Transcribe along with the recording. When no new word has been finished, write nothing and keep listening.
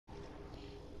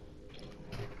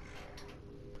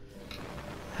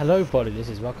Hello buddy, this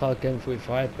is Rockard Game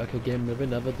 45 back again with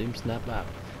another Doom Snapmap.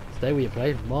 Today we are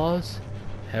playing Mars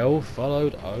Hell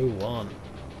Followed 01.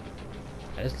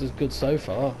 And this looks good so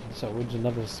far. So we're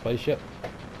another spaceship.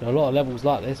 There are a lot of levels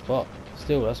like this, but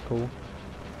still that's cool.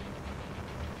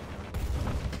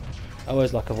 I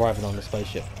always like arriving on the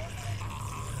spaceship.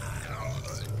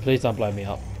 Please don't blow me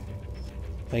up.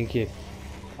 Thank you.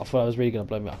 I thought I was really going to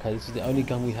blow me up. Okay, this is the only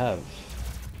gun we have.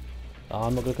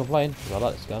 I'm not going to complain because I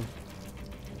like this gun.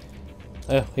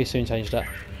 Oh, he soon changed that.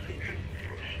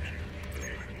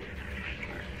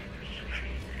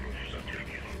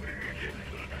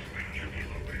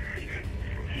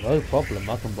 No problem,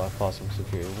 I can bypass some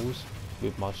security walls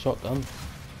with my shotgun.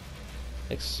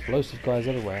 Explosive guys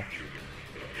everywhere.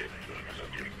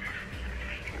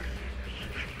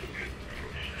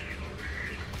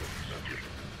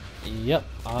 Yep,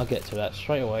 I'll get to that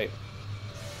straight away.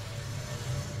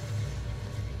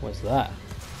 What's that?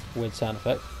 Weird sound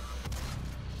effect.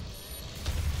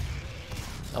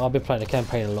 Oh, I've been playing the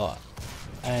campaign a lot,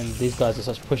 and these guys are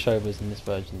such pushovers in this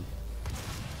version.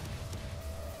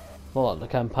 Not like the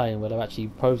campaign where they've actually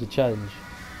posed a challenge.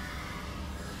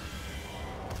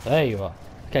 There you are.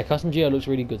 Okay, custom geo looks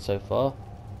really good so far.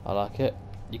 I like it.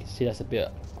 You can see that's a bit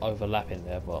overlapping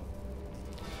there, but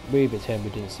we pretend we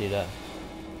didn't see that.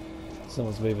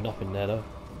 Someone's moving up in there though.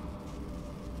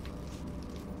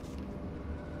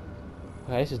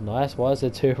 Okay, this is nice. Why is there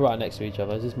two right next to each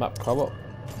other? Is this map co-op?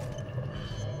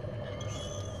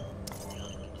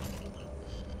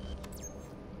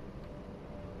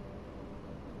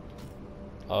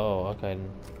 Oh, okay.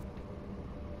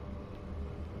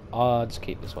 I'll just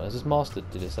keep this one. Is this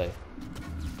mastered, did it say?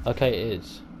 Okay, it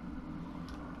is.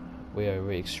 We are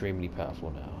really extremely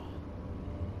powerful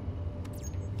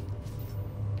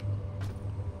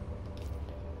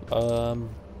now.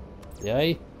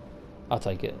 Yay. I'll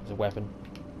take it as a weapon.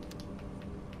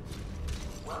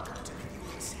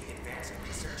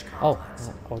 Oh,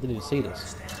 I didn't even see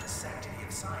this.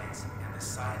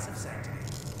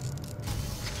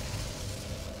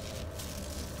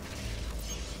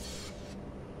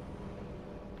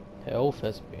 Health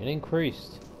has been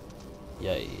increased.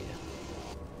 Yay.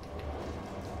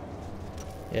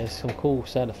 Yeah, some cool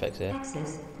sound effects here.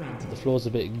 The floor's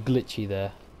a bit glitchy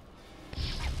there.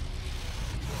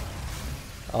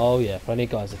 Oh yeah, plenty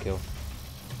of guys to kill.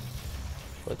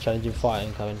 Got a challenging fight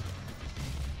incoming.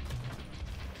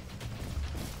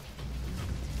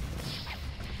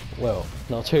 Well,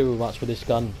 not too much for this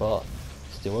gun, but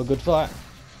still a good fight.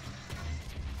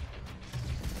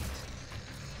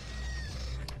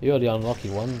 You're the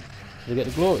unlucky one to get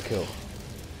the glory kill.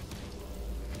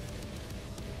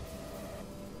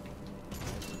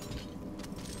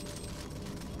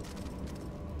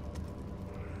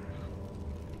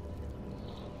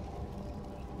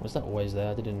 Was that always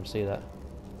there? I didn't even see that.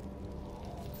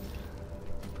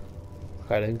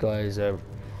 Okay then guys,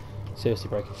 seriously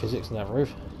breaking physics on that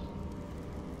roof.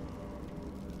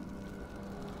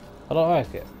 I don't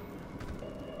like it.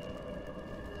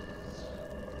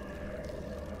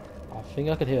 I think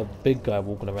I could hear a big guy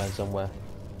walking around somewhere.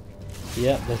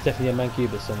 Yeah, there's definitely a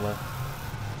Mancubus somewhere.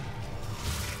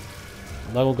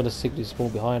 No one gonna sickly spawn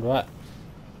behind, right?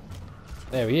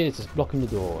 There he is, just blocking the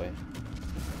doorway.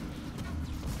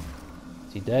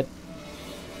 Is he dead?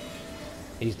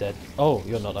 He's dead. Oh,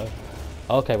 you're not though.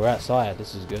 Okay, we're outside.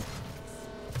 This is good.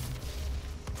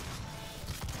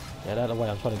 Get out of the way.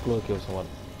 I'm trying to glory kill someone.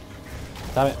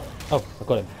 Damn it. Oh, I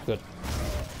got him. Good.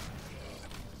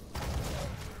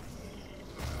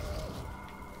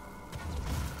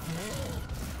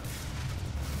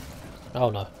 Oh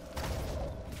no.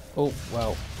 Oh,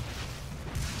 well.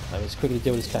 Let's quickly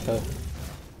deal with this caco.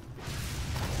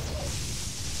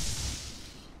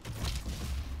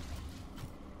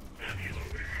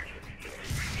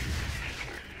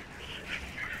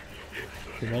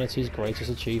 Humanity's greatest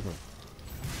achievement.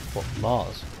 What,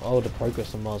 Mars? Oh, the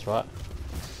progress on Mars, right?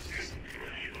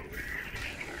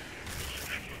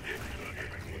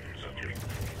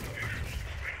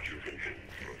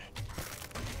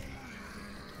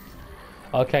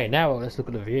 Okay, now let's look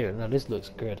at the view. Now this looks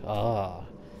good. Ah,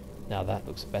 now that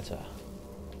looks better.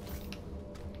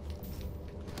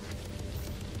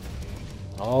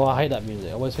 Oh, I hate that music.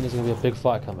 I always think there's going to be a big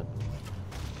fight coming.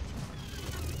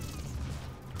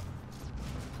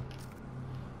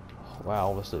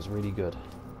 Wow, this looks really good.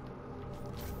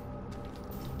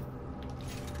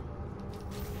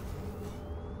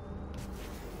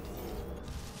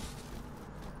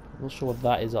 I'm not sure what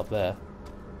that is up there.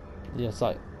 Yeah, it's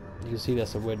like, you can see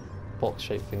there's a weird box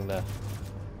shaped thing there.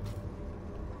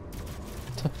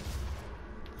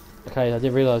 Okay, I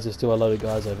didn't realise there's still a load of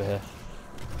guys over here.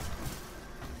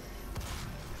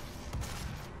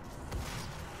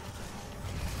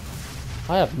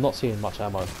 I have not seen much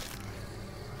ammo.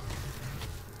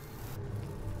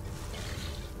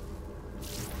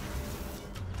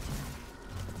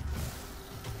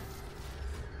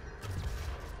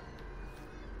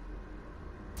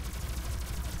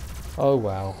 Oh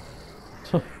wow.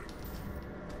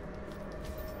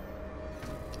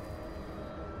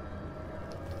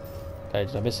 Okay,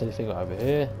 did I miss anything over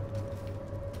here?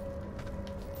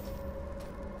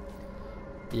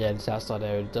 Yeah, this outside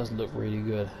area does look really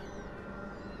good.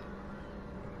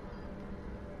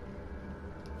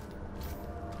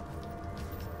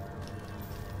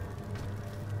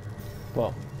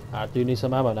 Well, I do need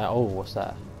some ammo now. Oh, what's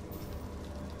that?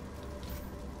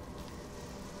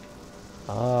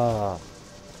 Ah.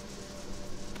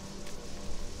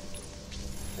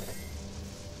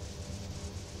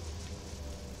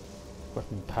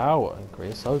 Weapon power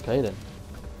increase. Okay then.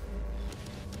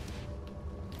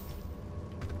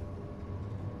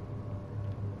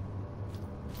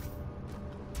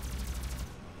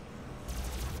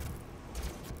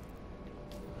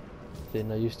 Didn't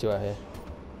know used to out here.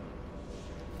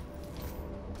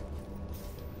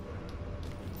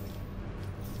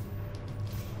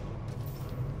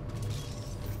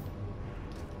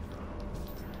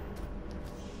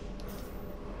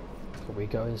 Can we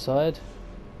go inside?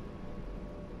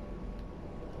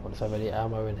 I wonder if I have any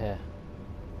ammo in here.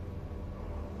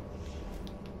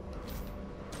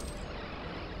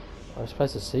 Oh, this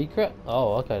place a secret?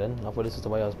 Oh, okay then. I thought this is the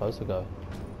way I was supposed to go.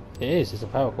 It is. It's a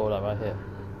power cord right here.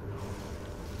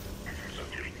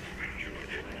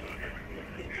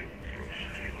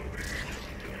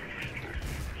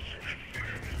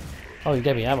 Oh, you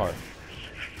gave me ammo.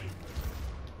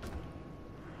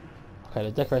 Okay,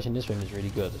 the decoration in this room is really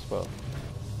good as well.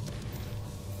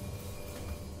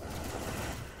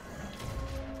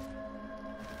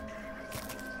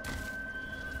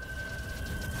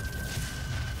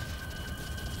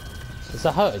 Is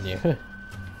that hurting you? Okay,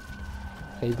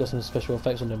 you've got some special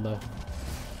effects on him though.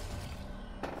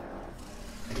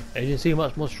 You didn't see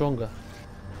much more stronger.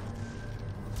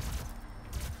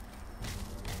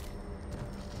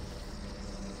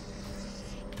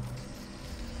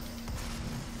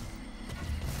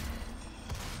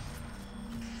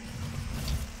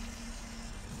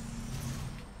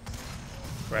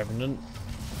 Revenant.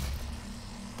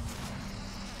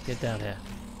 Get down here.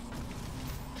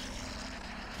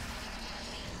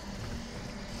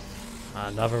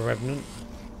 Another Revenant.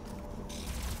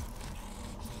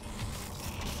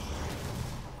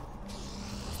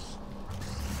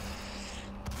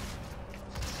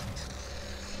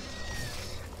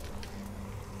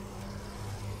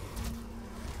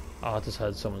 Oh, I just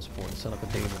heard someone spawn. It sounded like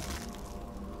a demon.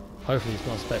 Hopefully it's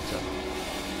not a Spectre.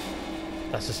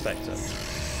 That's a Spectre.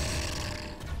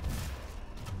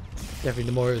 Definitely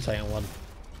the more irritating one.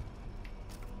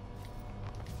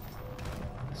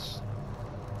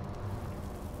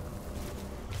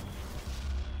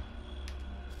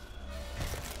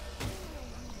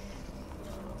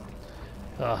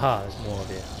 Aha, there's more of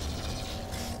you.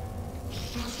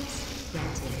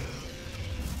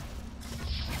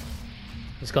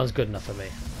 This gun's good enough for me.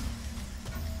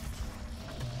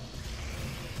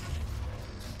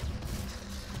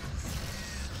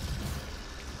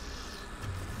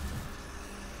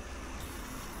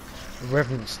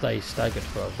 Revenant stays staggered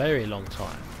for a very long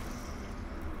time.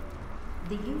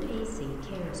 The UAC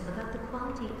cares about the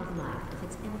quality of life of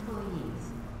its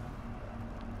employees.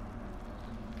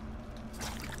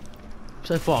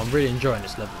 So far, I'm really enjoying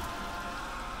this level.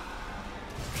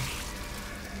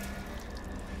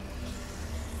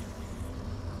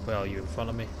 Where are you, in front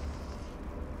of me?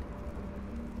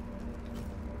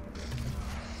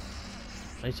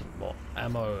 I need some more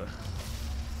ammo.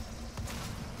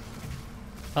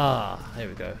 Ah, here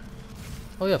we go.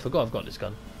 Oh yeah, I forgot I've got this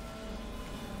gun.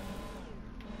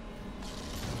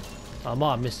 I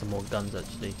might have missed some more guns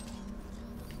actually.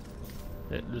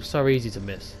 It looks so easy to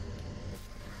miss.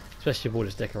 Especially with all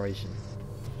this decoration.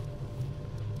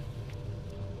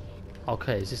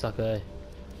 Okay, is this like a...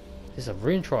 Is this a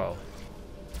rune trial?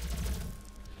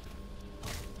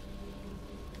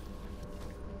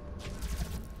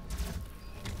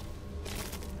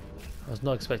 I was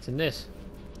not expecting this.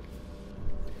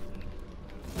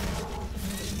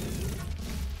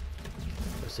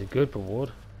 It's a good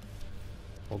reward.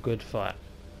 Or good fight.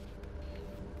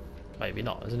 Maybe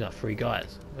not, there's only like 3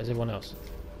 guys. Where's everyone else?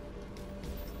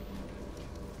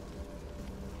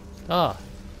 Ah,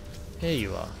 here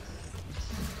you are.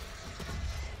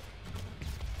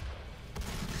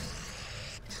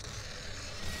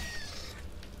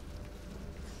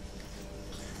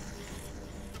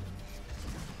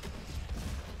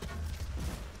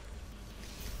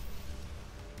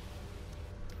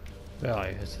 Where are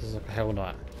you? This is like a hell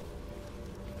night.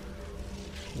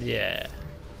 Yeah.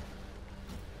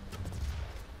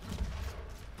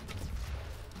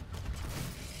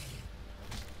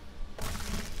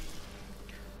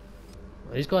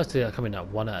 These guys are coming out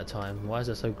one at a time. Why is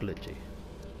it so glitchy?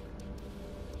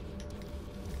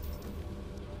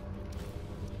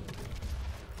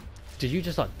 Did you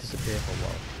just like disappear for a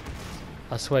while?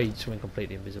 I swear you just went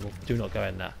completely invisible. Do not go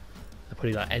in there. That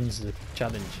probably like ends the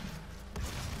challenge.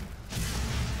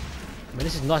 I mean,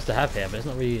 this is nice to have here, but it's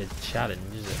not really a challenge,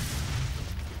 is it?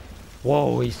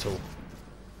 Whoa, he's tall.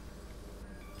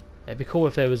 It'd be cool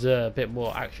if there was a bit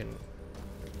more action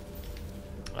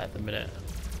at the minute.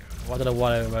 Well, I don't know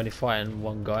why I'm only fighting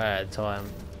one guy at a time.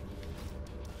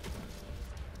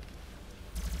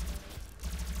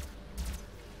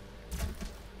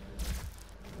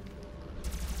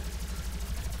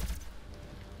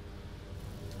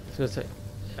 I think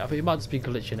it might just be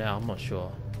glitching out, I'm not sure.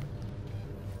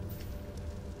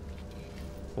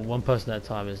 But one person at a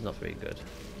time is not very good.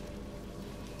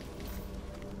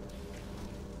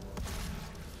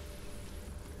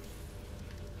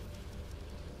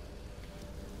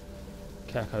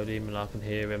 Kako demon, I can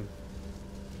hear him.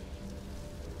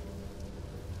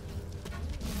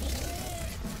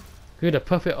 Good, a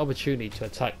perfect opportunity to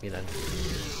attack me then.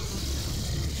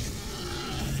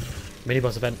 Mini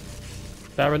boss event.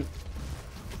 Baron.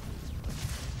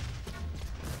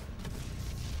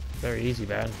 Very easy,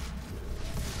 Baron.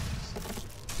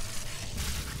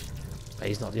 But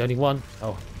he's not the only one.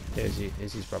 Oh, here's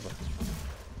his brother.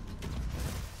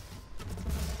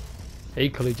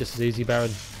 Equally just as easy,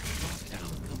 Baron.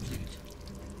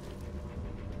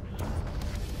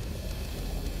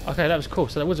 Okay, that was cool.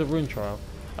 So that was a rune trial.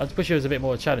 I just wish it was a bit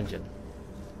more challenging.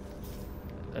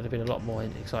 That'd have been a lot more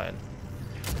exciting.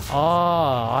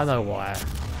 Ah, I know why.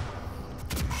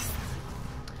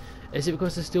 Is it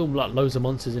because there's still like loads of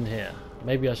monsters in here?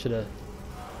 Maybe I should have.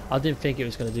 I didn't think it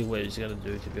was going to do what it was going to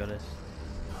do, to be honest.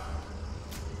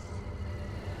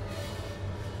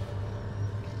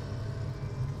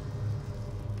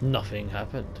 Nothing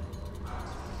happened.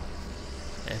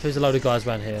 If there's a load of guys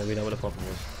around here, we know what the problem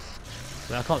is.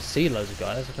 I mean, I can't see loads of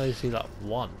guys. I can only see like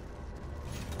one.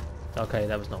 Okay,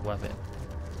 that was not worth it.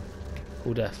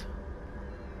 Cool death.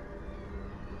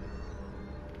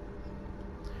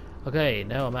 Okay,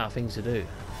 now I'm out of things to do.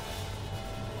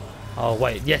 Oh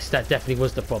wait, yes, that definitely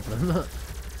was the problem.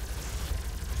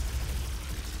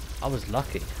 I was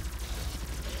lucky.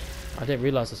 I didn't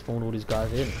realise I spawned all these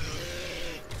guys in.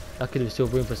 Lucky there was still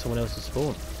room for someone else to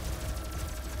spawn.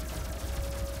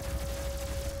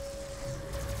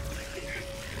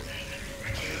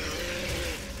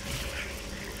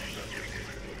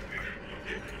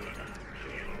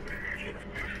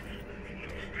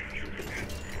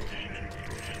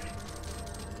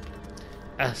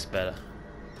 That's better.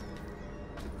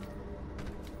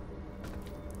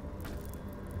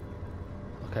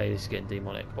 Okay, this is getting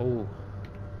demonic. Oh,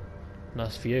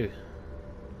 nice view.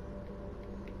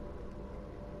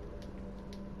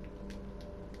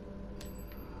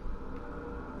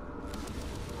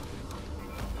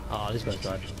 Ah, oh, this guy's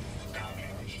died.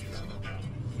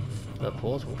 The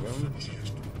portal room.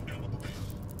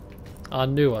 I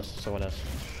knew I was someone else.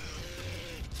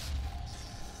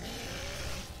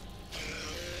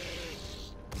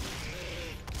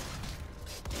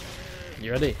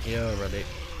 You ready? You're ready.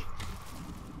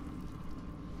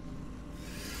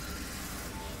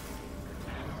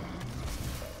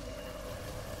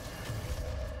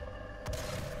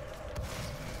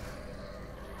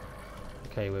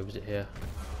 Okay, where was it here?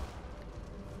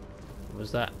 What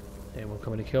was that? Anyone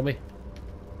coming to kill me?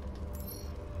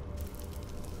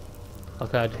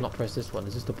 Okay, I did not press this one.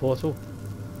 Is this the portal?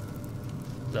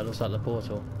 That looks like the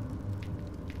portal.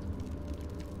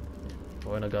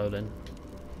 We're gonna go then.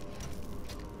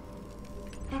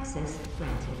 Access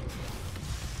granted.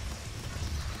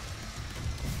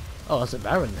 Oh, that's a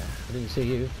Baron there. I didn't see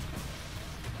you.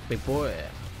 Big boy.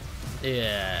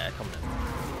 Yeah, come on.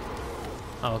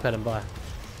 Oh, okay, then bye.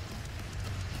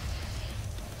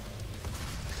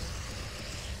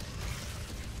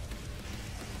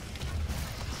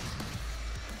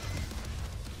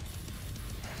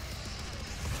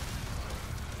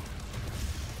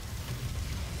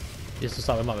 This is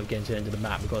something we might be getting to the end of the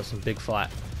map. We've got some big fight.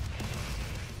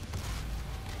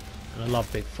 And I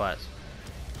love big fights.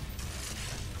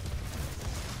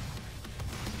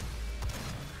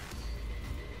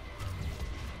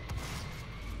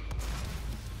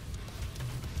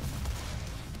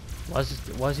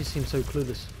 Why does he seem so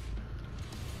clueless?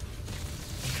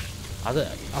 I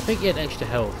think he had extra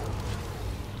health.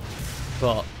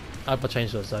 But if I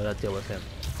change those, I'd deal with him.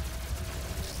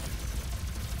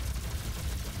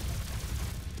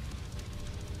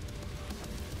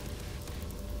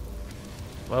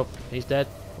 Well, he's dead.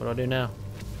 What do I do now?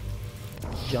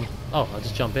 Jump. Oh, I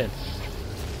just jump in.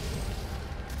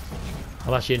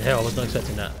 I'm actually in hell. I was not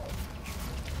expecting that.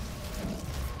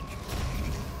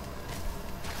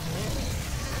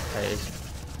 Okay,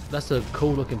 that's a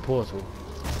cool looking portal.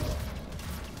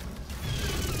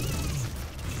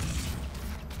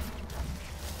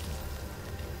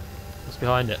 What's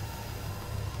behind it?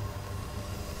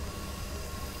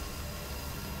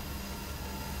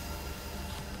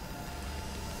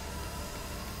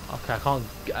 Okay, I can't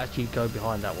actually go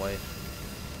behind that way.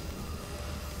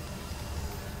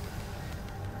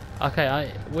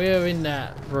 Okay, we're in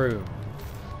that room.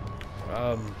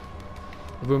 The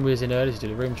room we was in earlier to do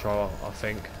the room trial, I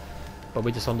think. But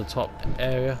we're just on the top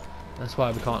area. That's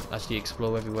why we can't actually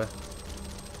explore everywhere.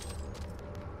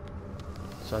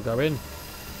 So I go in.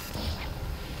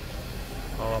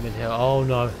 Oh, I'm in here. Oh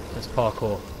no, that's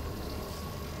parkour.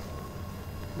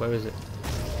 Where is it?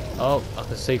 Oh, I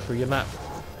can see through your map.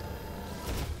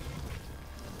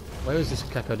 Where is this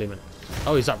Cacodemon?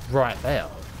 Oh, he's up right there.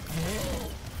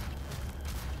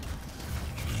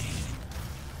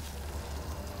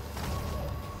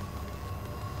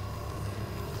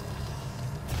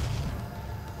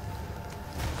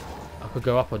 I could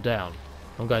go up or down.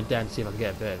 I'm going down to see if I can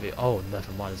get a better view. Oh,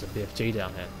 never mind, there's a BFG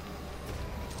down here.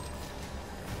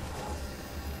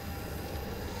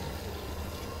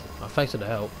 Oh, thanks for the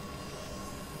help.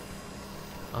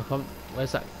 I can't.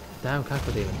 Where's that damn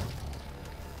Cacodemon?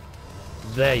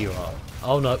 There you are.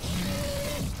 Oh no.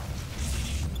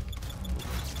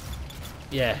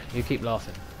 Yeah, you keep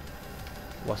laughing.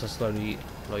 Whilst I slowly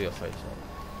blow your face up.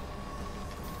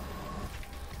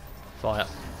 Fire.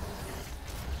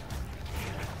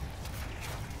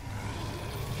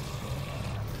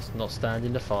 Does not stand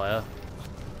in the fire.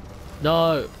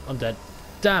 No, I'm dead.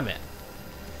 Damn it.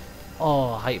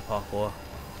 Oh, I hate parkour.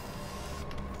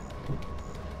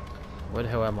 Where the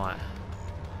hell am I?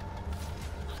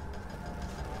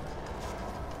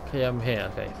 Okay, I'm here.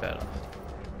 Okay, fair enough.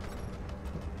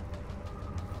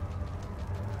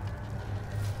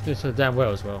 Doing so damn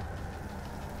well as well.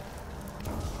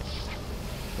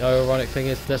 The ironic thing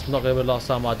is, that's not going to be the last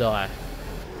time I die.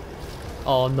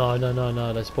 Oh no, no, no,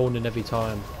 no, they're spawning every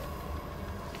time.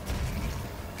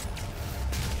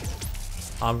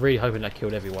 I'm really hoping that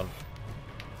killed everyone.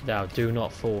 Now, do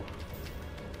not fall.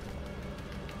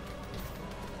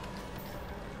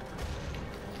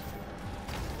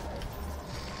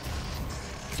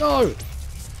 No!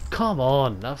 Come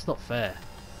on, that's not fair.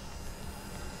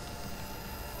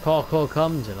 Parkour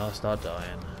comes and I start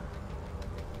dying.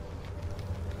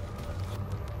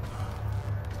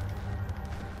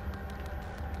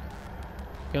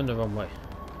 You're on the wrong way.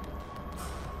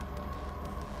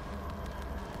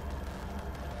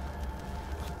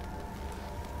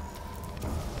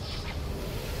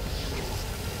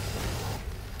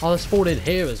 Oh, they spawned in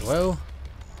here as well.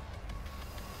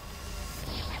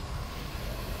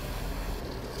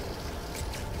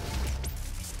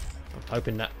 I'm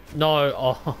hoping that. No!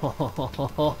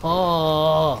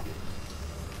 Oh!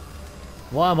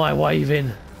 Why am I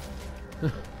waving?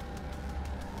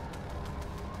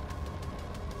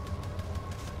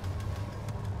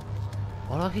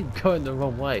 Why do I keep going the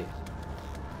wrong way?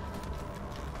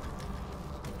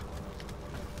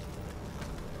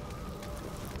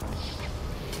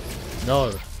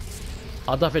 No.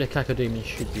 I don't think the Cacodemon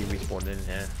should be respawning in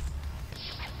here.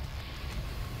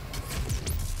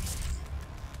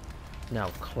 Now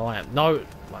climb. No!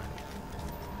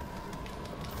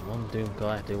 Come on, Doom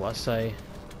guy, do what I say.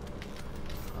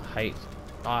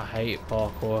 I hate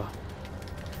parkour.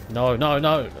 No, no,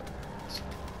 no!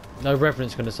 No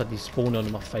Revenant's gonna suddenly spawn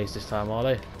on my face this time, are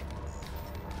they?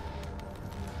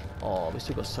 Oh, we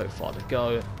still got so far to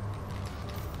go.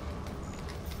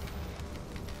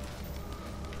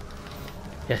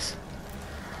 Yes.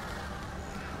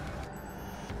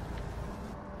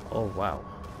 Oh wow.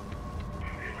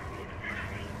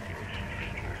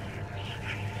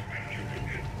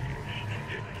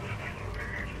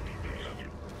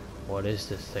 What is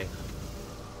this thing?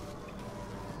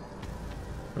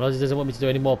 Unless he doesn't want me to do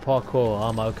any more parkour,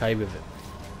 I'm okay with it.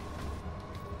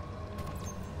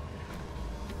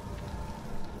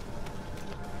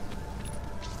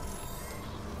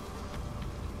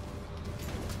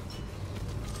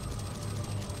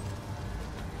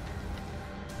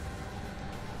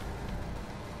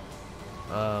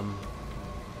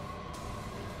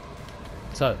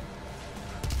 So,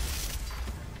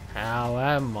 how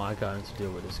am I going to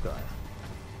deal with this guy?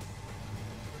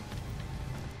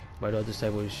 Where do I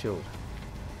disable his shield?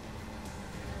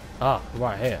 Ah,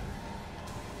 right here.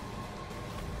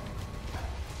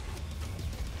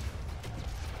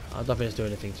 I don't think it's doing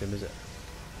anything to him, is it?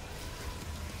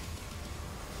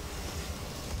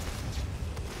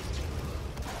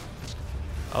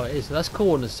 Oh, it is. That's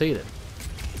cool on the ceiling.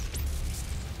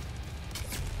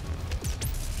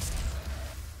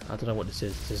 I don't know what this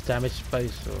is. Is this damage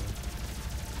space or?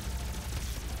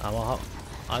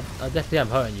 I definitely am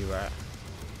hurting you, right?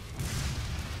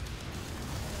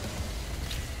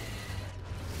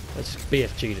 Let's just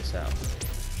BFG this out.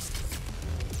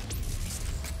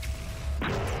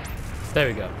 There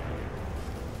we go.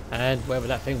 And whatever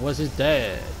that thing was is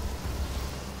dead.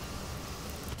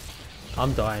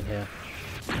 I'm dying here.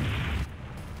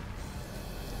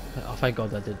 Oh, thank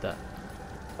God I did that.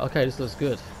 Okay, this looks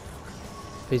good.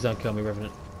 Please don't kill me,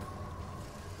 Revenant.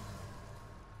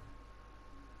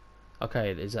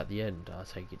 Okay, is that the end? I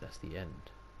take it that's the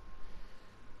end.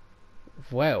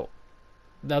 Well,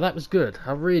 now that was good.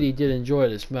 I really did enjoy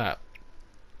this map.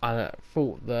 I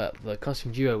thought that the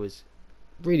custom duo was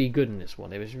really good in this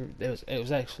one. It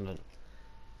was excellent.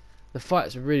 The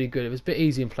fights were really good. It was a bit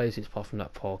easy in places apart from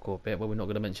that parkour bit, but we're not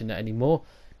going to mention that anymore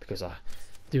because I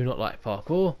do not like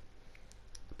parkour.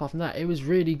 Apart from that, it was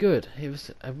really good. It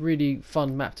was a really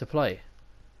fun map to play.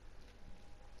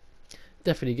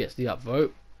 Definitely gets the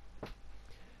upvote.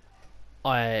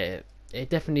 It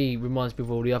definitely reminds me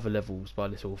of all the other levels by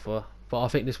this author, but I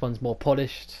think this one's more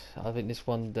polished. I think this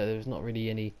one there's not really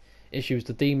any issues.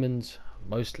 The demons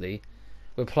mostly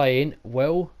were playing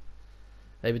well.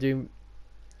 They were doing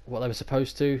what they were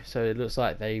supposed to, so it looks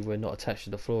like they were not attached to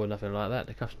the floor or nothing like that.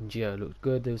 The custom geo looked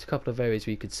good. There was a couple of areas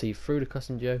where you could see through the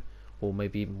custom geo, or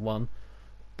maybe even one,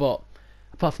 but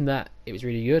apart from that, it was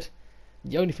really good.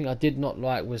 The only thing I did not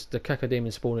like was the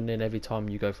cacodemon spawning in every time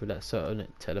you go through that certain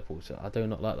teleport. So I do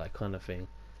not like that kind of thing.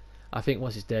 I think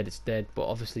once it's dead, it's dead. But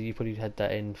obviously you probably had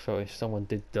that in for if someone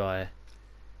did die.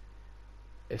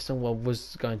 If someone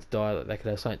was going to die, that they could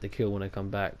have something to kill when they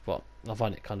come back. But I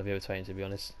find it kind of irritating, to be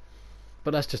honest. But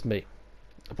that's just me.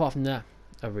 Apart from that,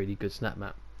 a really good snap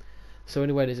map. So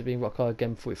anyway, this has been Rockhard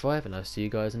Game 45, and I'll see you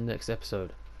guys in the next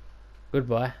episode.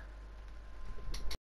 Goodbye.